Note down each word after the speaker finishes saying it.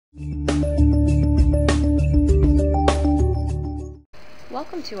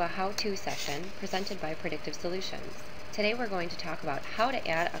Welcome to a how-to session presented by Predictive Solutions. Today we're going to talk about how to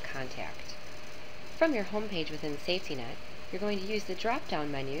add a contact. From your home page within SafetyNet, you're going to use the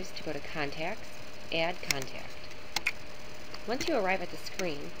drop-down menus to go to Contacts, Add Contact. Once you arrive at the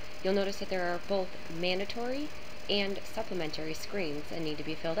screen, you'll notice that there are both mandatory and supplementary screens that need to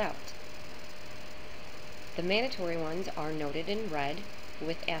be filled out. The mandatory ones are noted in red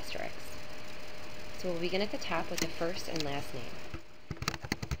with asterisks. So we'll begin at the top with the first and last name.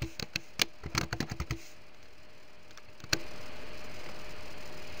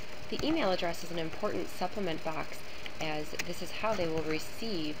 The email address is an important supplement box, as this is how they will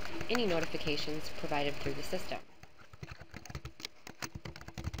receive any notifications provided through the system.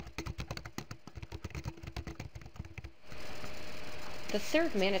 The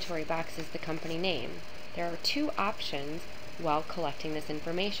third mandatory box is the company name. There are two options while collecting this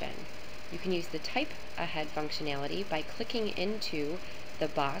information. You can use the Type Ahead functionality by clicking into the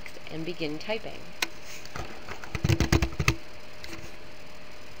box and begin typing.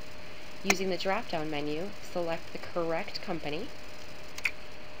 Using the drop-down menu, select the correct company,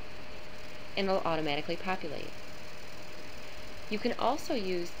 and it'll automatically populate. You can also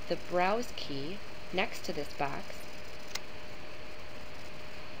use the Browse key next to this box,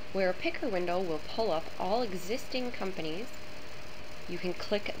 where a picker window will pull up all existing companies. You can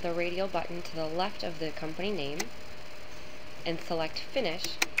click the radial button to the left of the company name and select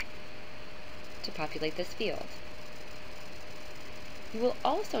Finish to populate this field. You will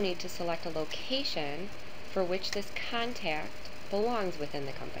also need to select a location for which this contact belongs within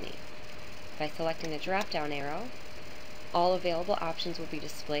the company. By selecting the drop-down arrow, all available options will be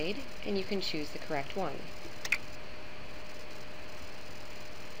displayed and you can choose the correct one.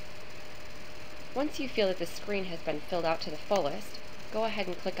 Once you feel that the screen has been filled out to the fullest, go ahead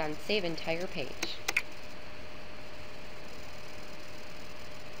and click on Save Entire Page.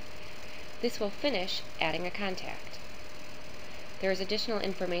 This will finish adding a contact. There is additional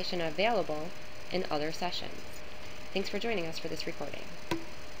information available in other sessions. Thanks for joining us for this recording.